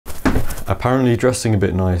Apparently dressing a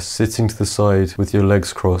bit nice, sitting to the side with your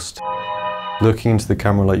legs crossed, looking into the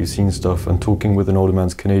camera like you've seen stuff, and talking with an older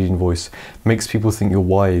man's Canadian voice makes people think you're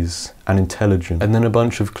wise and intelligent. And then a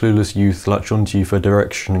bunch of clueless youth latch onto you for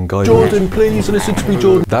direction and guidance. Jordan, please listen to me,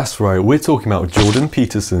 Jordan. That's right, we're talking about Jordan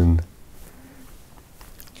Peterson.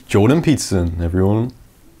 Jordan Peterson, everyone.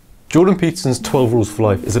 Jordan Peterson's 12 Rules for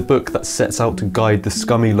Life is a book that sets out to guide the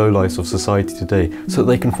scummy lowlifes of society today so that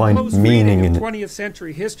they can find meaning in it. 20th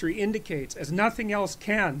century history indicates, as nothing else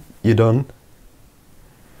can, You done?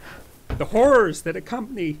 the horrors that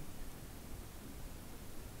accompany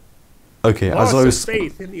Okay, loss as I was... of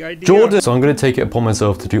faith in the idea Jordan! So I'm going to take it upon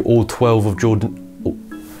myself to do all 12 of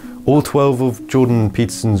Jordan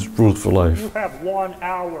Peterson's Rules for Life. You have 1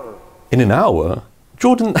 hour. In an hour?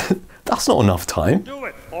 Jordan, that's not enough time. Do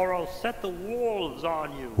it, or I'll set the wolves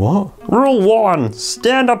on you. What? Rule 1.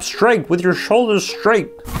 Stand up straight with your shoulders straight.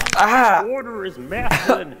 Ah! Order is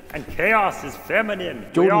masculine and chaos is feminine.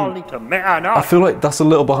 We Jordan, all need to man up. I feel like that's a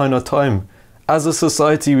little behind our time. As a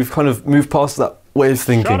society, we've kind of moved past that way of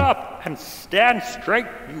thinking. Shut up and stand straight,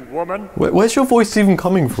 you woman. Where's your voice even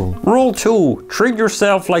coming from? Rule 2. Treat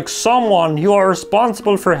yourself like someone you are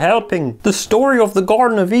responsible for helping. The story of the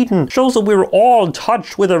Garden of Eden shows that we're all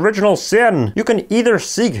touched with original sin. You can either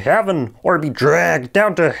seek heaven or be dragged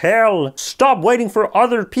down to hell. Stop waiting for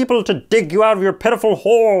other people to dig you out of your pitiful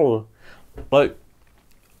hole. Like,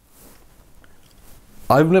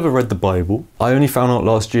 I've never read the Bible. I only found out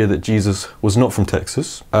last year that Jesus was not from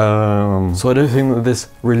Texas. So I don't think that this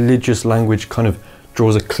religious language kind of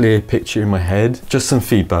draws a clear picture in my head. Just some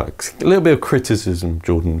feedback, a little bit of criticism,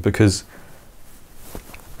 Jordan, because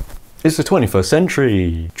it's the 21st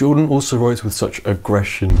century. Jordan also writes with such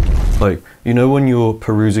aggression. Like, you know when you're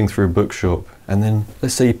perusing through a bookshop and then,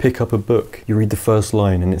 let's say you pick up a book, you read the first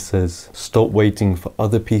line and it says, "Stop waiting for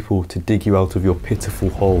other people to dig you out of your pitiful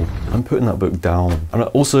hole." I'm putting that book down. And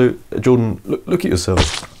also, Jordan, look at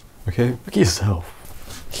yourself, okay? Look at yourself.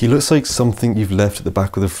 He looks like something you've left at the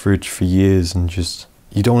back of the fridge for years and just,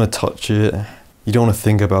 you don't want to touch it. You don't want to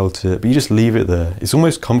think about it, but you just leave it there. It's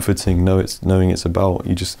almost comforting knowing it's about.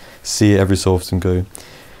 You just see it every so often and go,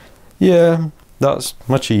 yeah, that's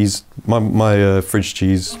my cheese, my fridge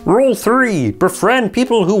cheese. Rule 3. Befriend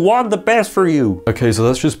people who want the best for you. Okay, so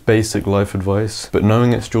that's just basic life advice, but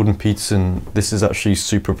knowing it's Jordan Peterson, this is actually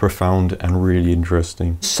super profound and really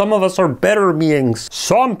interesting. Some of us are better beings.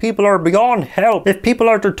 Some people are beyond help. If people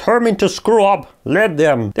are determined to screw up, let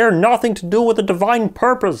them. They're nothing to do with a divine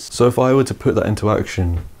purpose. So if I were to put that into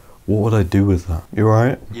action, what would I do with that? You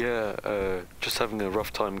alright? Yeah, just having a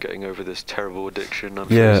rough time getting over this terrible addiction.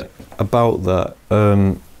 Yeah, about that.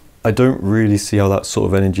 I don't really see how that sort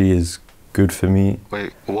of energy is good for me.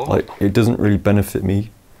 Wait, what? Like, it doesn't really benefit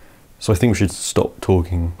me. So I think we should stop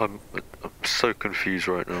talking. I'm so confused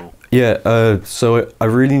right now. Yeah, so I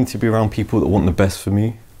really need to be around people that want the best for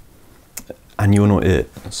me. And you're not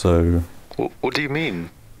it, so... What do you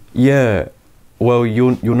mean? Yeah, well,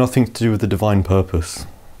 you're nothing to do with the divine purpose.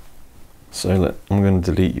 So I'm going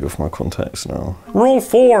to delete you off my contacts now. Rule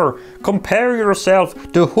 4. Compare yourself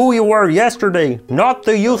to who you were yesterday, not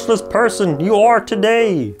the useless person you are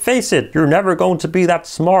today. Face it, you're never going to be that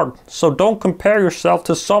smart, so don't compare yourself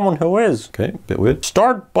to someone who is. Okay, bit weird.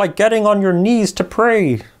 Start by getting on your knees to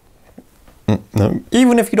pray. No.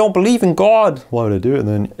 Even if you don't believe in God. Why would I do it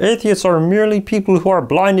then? Atheists are merely people who are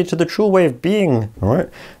blinded to the true way of being. Alright.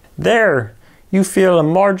 There. You feel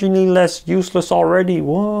marginally less useless already.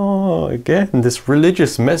 Whoa, again, this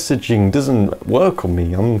religious messaging doesn't work on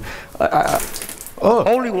me. Oh.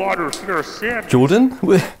 Holy water is your sin. Jordan?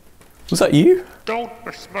 Was that you? Don't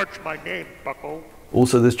besmirch my name, bucko.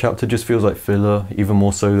 Also, this chapter just feels like filler, even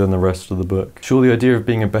more so than the rest of the book. Sure, the idea of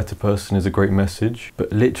being a better person is a great message,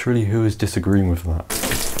 but literally who is disagreeing with that?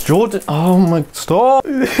 Jordan, oh my, stop!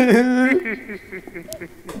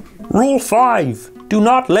 Rule 5. Do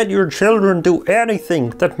not let your children do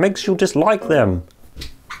anything that makes you dislike them.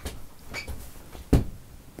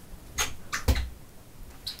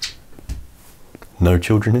 No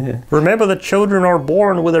children here. Remember that children are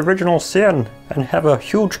born with original sin and have a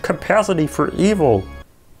huge capacity for evil.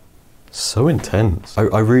 So intense.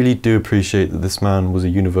 I really do appreciate that this man was a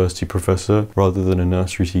university professor rather than a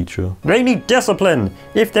nursery teacher. They need discipline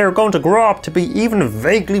if they're going to grow up to be even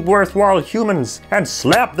vaguely worthwhile humans, and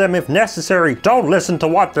slap them if necessary. Don't listen to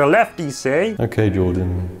what the lefties say. Okay,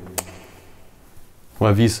 Jordan.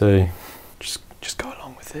 Whatever you say, just go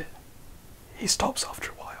along with it. He stops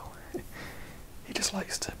after a while. He just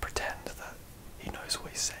likes to pretend that he knows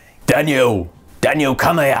what he's saying. Daniel! Daniel,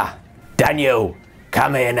 come here! Daniel!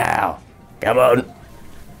 Come here now. Come on.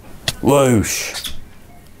 Whoosh.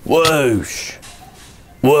 Whoosh.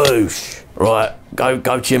 Whoosh. Right,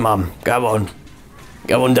 go to your mum. Go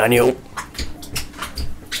on, Daniel.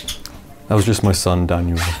 That was just my son,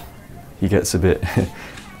 Daniel. He gets a bit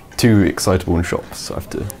too excitable in shops, so I have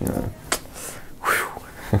to, you know.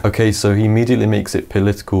 Okay, so he immediately makes it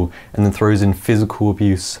political and then throws in physical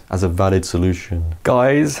abuse as a valid solution.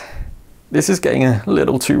 Guys, this is getting a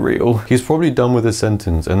little too real. He's probably done with a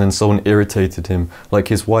sentence and then someone irritated him, like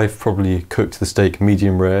his wife probably cooked the steak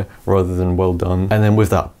medium rare rather than well done. And then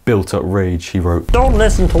with that built up rage, he wrote, Don't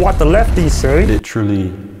listen to what the lefties say.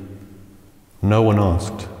 Literally, no one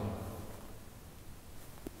asked.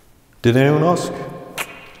 Did anyone ask?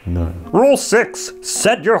 No. Rule 6.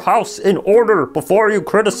 Set your house in order before you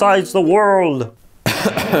criticize the world.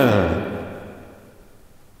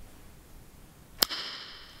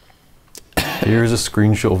 Here is a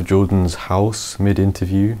screenshot of Jordan's house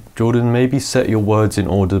mid-interview. Jordan, maybe set your words in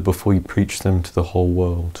order before you preach them to the whole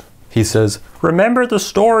world. He says, Remember the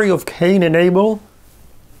story of Cain and Abel?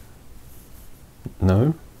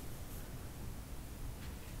 No.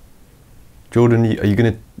 Jordan, are you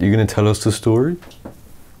gonna tell us the story?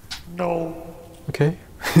 No. Okay.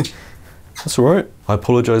 That's alright. I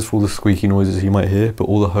apologise for all the squeaky noises you might hear, but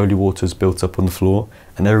all the holy water is built up on the floor,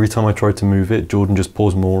 and every time I try to move it, Jordan just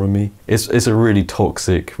pours more on me. It's a really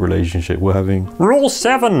toxic relationship we're having. Rule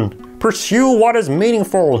 7. Pursue what is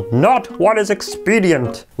meaningful, not what is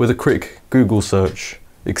expedient. With a quick Google search,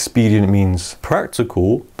 expedient means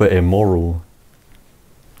practical, but immoral.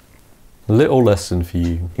 Little lesson for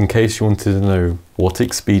you, in case you wanted to know what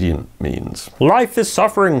expedient means. Life is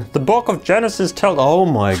suffering. The book of Genesis tells... Oh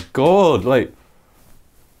my god, like,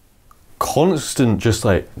 constant just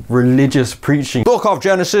like religious preaching. Book of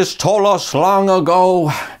Genesis told us long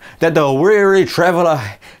ago that the weary traveler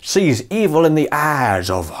sees evil in the eyes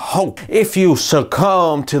of hope. If you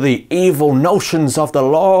succumb to the evil notions of the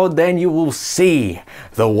Lord, then you will see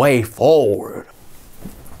the way forward.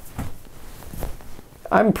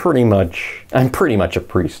 I'm pretty much a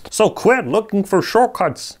priest. So quit looking for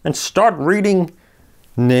shortcuts and start reading.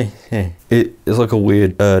 It's like a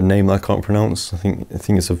weird name that I can't pronounce. I think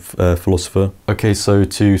it's a philosopher. Okay, so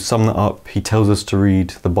to sum that up, he tells us to read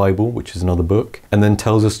the Bible, which is another book, and then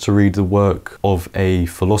tells us to read the work of a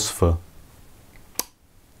philosopher.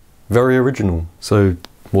 Very original. So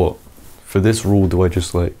what? For this rule, do I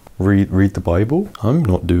just like read the Bible? I'm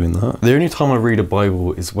not doing that. The only time I read a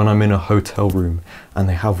Bible is when I'm in a hotel room and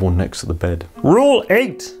they have one next to the bed. Rule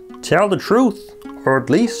 8. Tell the truth, or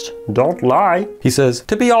at least don't lie. He says,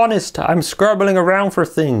 To be honest, I'm scrabbling around for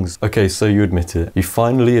things. okay, so you admit it. You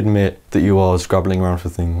finally admit that you are scrabbling around for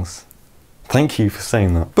things. Thank you for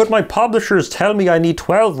saying that. But my publishers tell me I need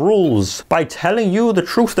 12 rules. By telling you the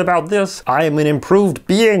truth about this, I am an improved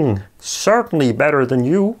being. Certainly better than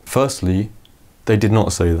you. Firstly, they did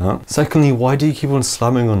not say that. Secondly, why do you keep on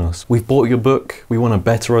slamming on us? We've bought your book, we want to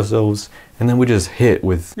better ourselves, and then we're just hit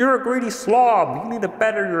with... You're a greedy slob. You need to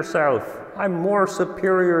better yourself. I'm more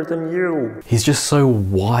superior than you. He's just so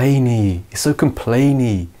whiny. He's so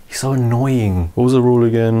complainy. He's so annoying. What was the rule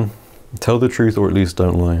again? Tell the truth or at least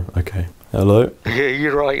don't lie. Okay. Hello? Yeah,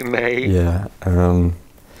 you're right, mate. Yeah.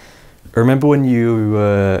 Remember when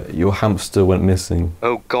your hamster went missing?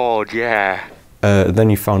 Oh God, yeah. Then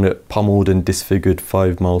you found it pummeled and disfigured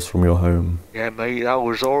 5 miles from your home. Yeah, mate, that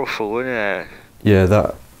was awful, wasn't it? Yeah,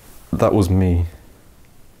 that was me.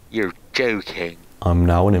 You're joking. I'm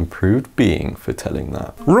now an improved being for telling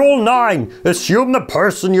that. Rule 9. Assume the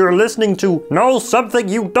person you're listening to knows something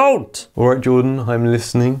you don't. Alright, Jordan, I'm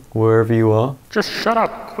listening wherever you are. Just shut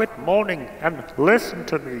up, quit moaning, and listen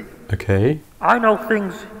to me. Okay. I know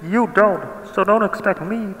things you don't, so don't expect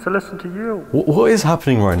me to listen to you. What is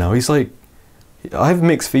happening right now? He's like... I have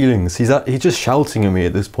mixed feelings. He's just shouting at me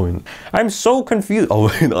at this point. I'm so confused. Oh,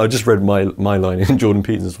 I just read my line in Jordan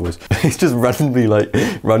Peterson's voice. He's just randomly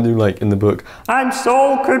like in the book. I'm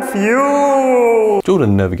so confused.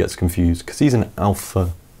 Jordan never gets confused because he's an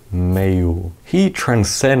alpha male. He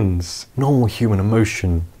transcends normal human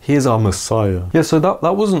emotion. He is our messiah. Yeah, so that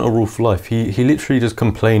wasn't a rule for life. He literally just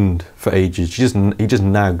complained for ages. He just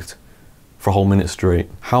nagged for a whole minute straight.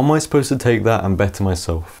 How am I supposed to take that and better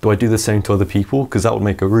myself? Do I do the same to other people? Because that would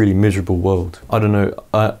make a really miserable world. I don't know,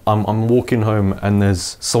 I'm walking home and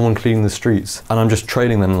there's someone cleaning the streets and I'm just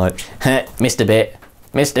trailing them like, Missed a bit.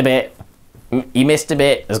 You missed a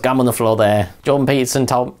bit. There's gum on the floor there. Jordan Peterson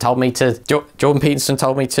told me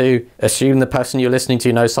to assume the person you're listening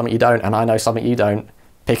to knows something you don't, and I know something you don't.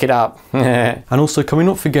 Pick it up. And also, can we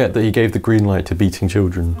not forget that he gave the green light to beating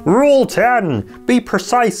children? Rule 10. Be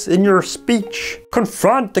precise in your speech.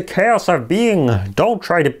 Confront the chaos of being. Don't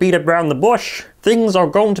try to beat it around the bush. Things are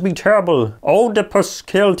going to be terrible. Oedipus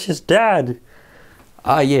killed his dad.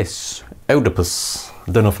 Ah yes, Oedipus.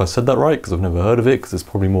 I don't know if I said that right because I've never heard of it, because it's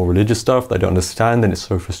probably more religious stuff that I don't understand, and it's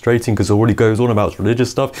so frustrating because all he goes on about is religious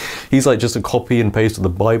stuff. He's like just a copy and paste of the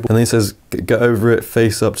Bible, and then he says, get over it,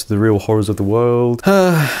 face up to the real horrors of the world.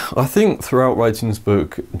 I think throughout writing this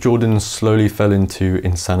book, Jordan slowly fell into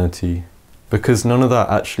insanity, because none of that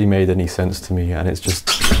actually made any sense to me, and it's just...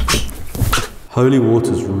 Holy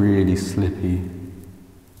water's really slippy.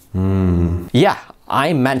 Yeah,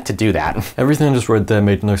 I meant to do that. Everything I just read there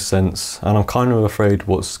made no sense, and I'm kind of afraid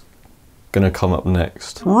what's gonna come up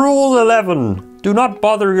next. Rule 11. Do not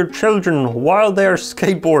bother your children while they are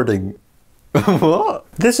skateboarding. What?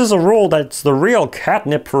 This is a rule that's the real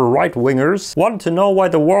catnip for right-wingers. Want to know why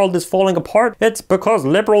the world is falling apart? It's because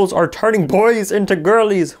liberals are turning boys into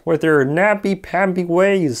girlies with their nappy-pampy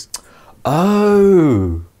ways.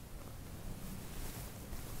 Oh.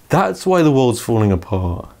 That's why the world's falling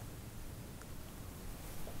apart.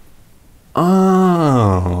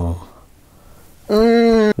 Oh.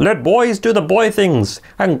 Let boys do the boy things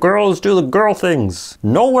and girls do the girl things.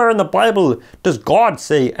 Nowhere in the Bible does God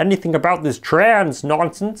say anything about this trans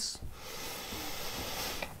nonsense.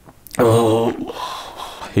 Oh.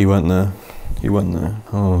 He went there. He went there.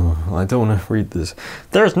 Oh, I don't want to read this.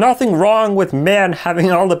 There's nothing wrong with men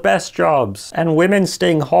having all the best jobs and women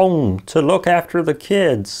staying home to look after the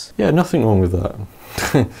kids. Yeah, nothing wrong with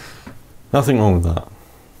that. Nothing wrong with that.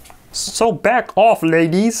 So back off,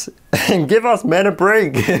 ladies, and give us men a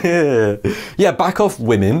break. Yeah, back off,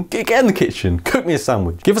 women. Get in the kitchen. Cook me a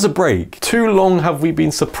sandwich. Give us a break. Too long have we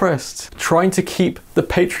been suppressed, trying to keep the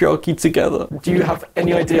patriarchy together. Do you have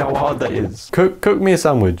any idea how hard that is? Cook me a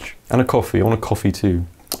sandwich and a coffee. I want a coffee too.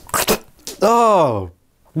 Oh,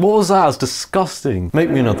 what was that? It's disgusting. Make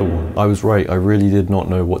me another one. I was right. I really did not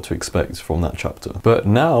know what to expect from that chapter. But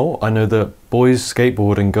now I know that boys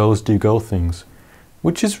skateboard and girls do girl things,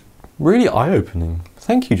 which is really eye-opening.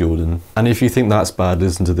 Thank you, Jordan. And if you think that's bad,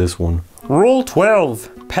 listen to this one. Rule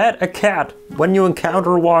 12. Pet a cat when you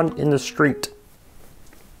encounter one in the street.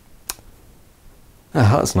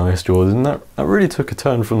 Ah, that's nice, Jordan. That really took a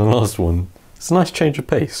turn from the last one. It's a nice change of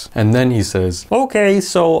pace. And then he says, okay,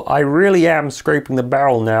 so I really am scraping the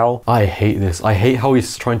barrel now. I hate this. I hate how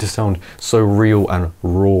he's trying to sound so real and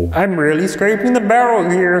raw. I'm really scraping the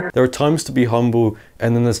barrel here. There are times to be humble,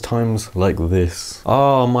 and then there's times like this.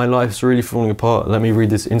 Oh, my life's really falling apart. Let me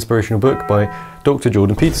read this inspirational book by Dr.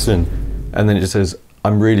 Jordan Peterson. And then it just says,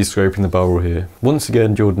 I'm really scraping the barrel here. Once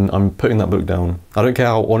again, Jordan, I'm putting that book down. I don't care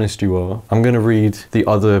how honest you are. I'm going to read the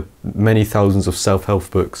other many thousands of self-help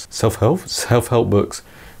books. Self-help? Self-help books,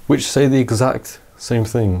 which say the exact same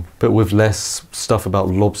thing, but with less stuff about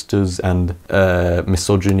lobsters and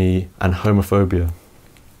misogyny and homophobia.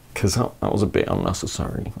 Because that was a bit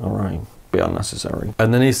unnecessary, all right? Bit unnecessary.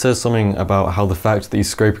 And then he says something about how the fact that he's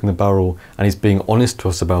scraping the barrel and he's being honest to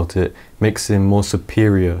us about it makes him more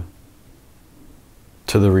superior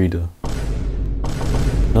to the reader.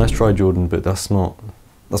 Nice try, Jordan, but that's not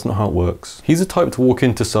how it works. He's the type to walk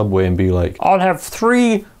into Subway and be like, I'll have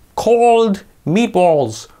 3 cold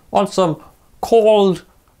meatballs on some cold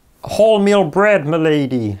wholemeal bread,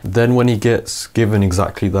 m'lady. Then when he gets given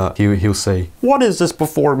exactly that, he'll say, what is this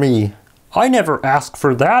before me? I never asked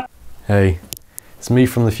for that. hey, it's me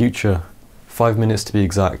from the future. 5 minutes to be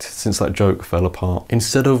exact, since that joke fell apart.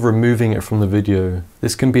 Instead of removing it from the video,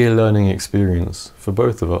 this can be a learning experience for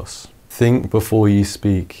both of us. Think before you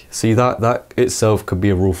speak. See, that itself could be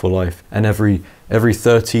a rule for life, and every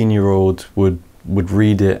 13-year-old would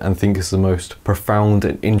read it and think it's the most profound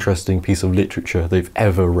and interesting piece of literature they've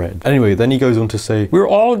ever read. Anyway, then he goes on to say, we're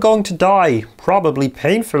all going to die, probably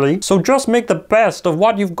painfully, so just make the best of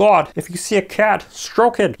what you've got. If you see a cat,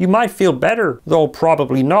 stroke it. You might feel better, though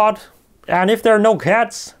probably not. And if there are no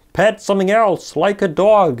cats, pet something else, like a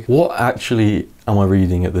dog. What actually am I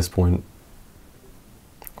reading at this point?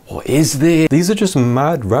 What is this? These are just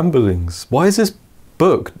mad ramblings. Why is this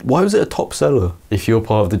book, why was it a top seller? If you're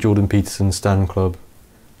part of the Jordan Peterson Stan Club,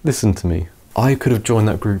 listen to me. I could have joined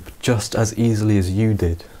that group just as easily as you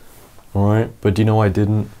did. Alright? But do you know why I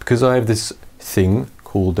didn't? Because I have this thing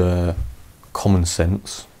called common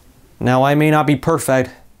sense. Now, I may not be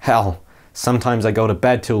perfect. Hell, sometimes I go to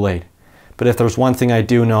bed too late. But if there's one thing I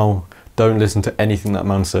do know, don't listen to anything that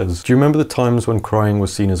man says. Do you remember the times when crying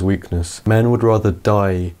was seen as weakness? Men would rather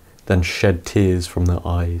die than shed tears from their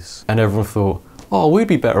eyes. And everyone thought, oh, we'd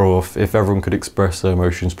be better off if everyone could express their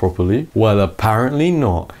emotions properly. Well, apparently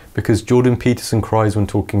not. Because Jordan Peterson cries when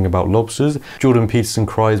talking about lobsters. Jordan Peterson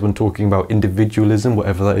cries when talking about individualism,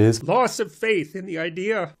 whatever that is. Loss of faith in the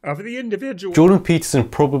idea of the individual. Jordan Peterson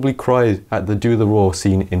probably cried at the Do the Roar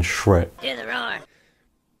scene in Shrek. Do the roar.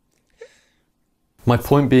 My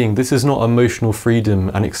point being, this is not emotional freedom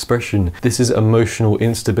and expression, this is emotional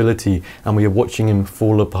instability, and we are watching him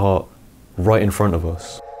fall apart right in front of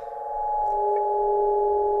us.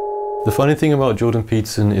 The funny thing about Jordan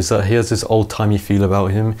Peterson is that he has this old-timey feel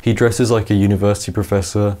about him. He dresses like a university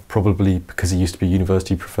professor, probably because he used to be a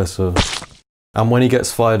university professor. And when he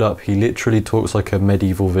gets fired up, he literally talks like a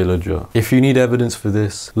medieval villager. If you need evidence for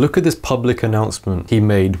this, look at this public announcement he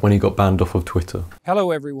made when he got banned off of Twitter.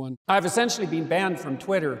 Hello everyone. I've essentially been banned from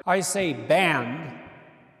Twitter. I say banned,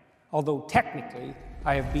 although technically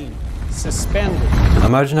I have been suspended.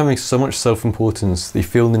 Imagine having so much self-importance that you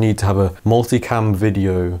feel the need to have a multicam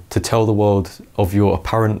video to tell the world of your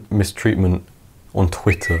apparent mistreatment on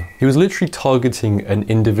Twitter. He was literally targeting an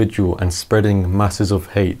individual and spreading masses of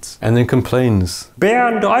hate, and then complains,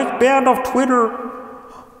 Banned, I've banned off Twitter.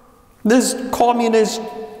 This communist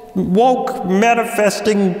woke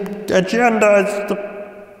manifesting agenda is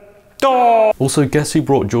the... Oh. Also, guess who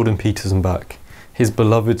brought Jordan Peterson back? His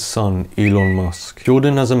beloved son, Elon Musk.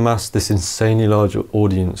 Jordan has amassed this insanely large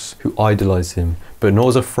audience who idolize him, but not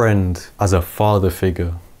as a friend, as a father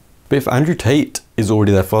figure. But if Andrew Tate is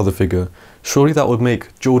already their father figure, surely that would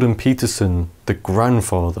make Jordan Peterson the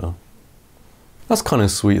grandfather. That's kind of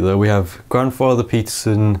sweet though. We have grandfather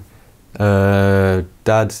Peterson,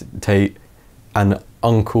 dad Tate, and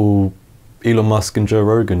uncle Elon Musk and Joe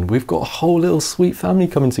Rogan. We've got a whole little sweet family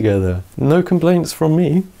coming together. No complaints from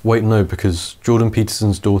me. Wait, no, because Jordan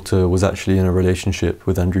Peterson's daughter was actually in a relationship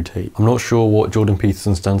with Andrew Tate. I'm not sure what Jordan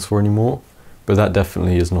Peterson stands for anymore, but that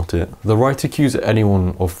definitely is not it. The right to accuse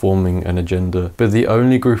anyone of forming an agenda, but the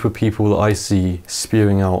only group of people that I see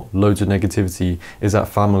spewing out loads of negativity is that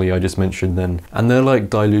family I just mentioned then. And they're like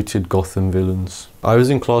diluted Gotham villains. I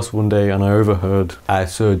was in class one day and I overheard,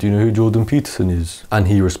 "Sir, do you know who Jordan Peterson is?" And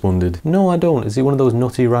he responded, "No, I don't. Is he one of those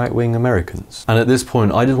nutty right-wing Americans?" And at this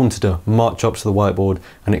point, I just wanted to march up to the whiteboard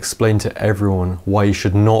and explain to everyone why you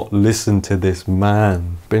should not listen to this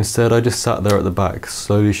man. But instead, I just sat there at the back,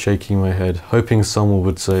 slowly shaking my head, hoping someone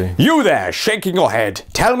would say, You there, shaking your head.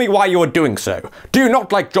 Tell me why you are doing so. Do you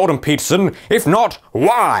not like Jordan Peterson? If not,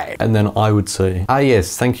 why? and then I would say, "Ah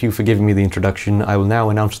yes, thank you for giving me the introduction. I will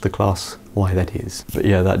now announce to the class why that is." But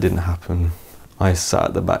yeah, that didn't happen. I sat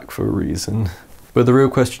at the back for a reason. But the real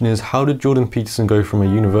question is, how did Jordan Peterson go from a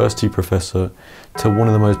university professor to one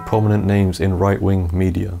of the most prominent names in right-wing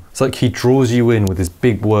media? It's like he draws you in with his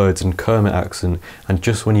big words and Kermit accent, and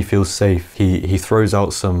just when he feels safe, he throws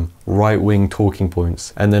out some right-wing talking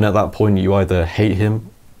points, and then at that point you either hate him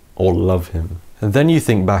or love him. And then you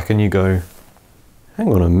think back and you go,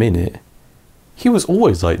 hang on a minute, he was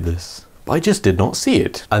always like this. I just did not see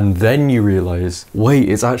it. And then you realise, wait,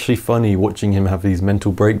 it's actually funny watching him have these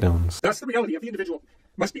mental breakdowns. Thus, the reality of the individual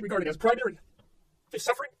must be regarded as primary. If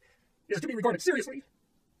suffering is to be regarded seriously.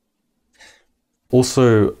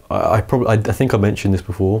 Also, I think I mentioned this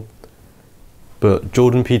before, but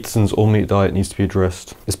Jordan Peterson's all-meat diet needs to be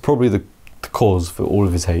addressed. It's probably the cause for all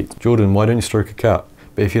of his hate. Jordan, why don't you stroke a cat?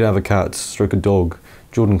 But if you don't have a cat, stroke a dog.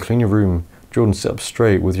 Jordan, clean your room. Jordan, sit up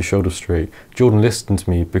straight with your shoulders straight. Jordan, listen to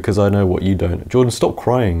me because I know what you don't. Jordan, stop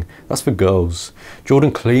crying. That's for girls.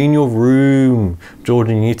 Jordan, clean your room.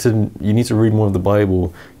 Jordan, you need to read more of the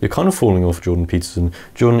Bible. You're kind of falling off, Jordan Peterson.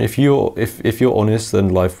 Jordan, if you're honest, then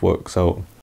life works out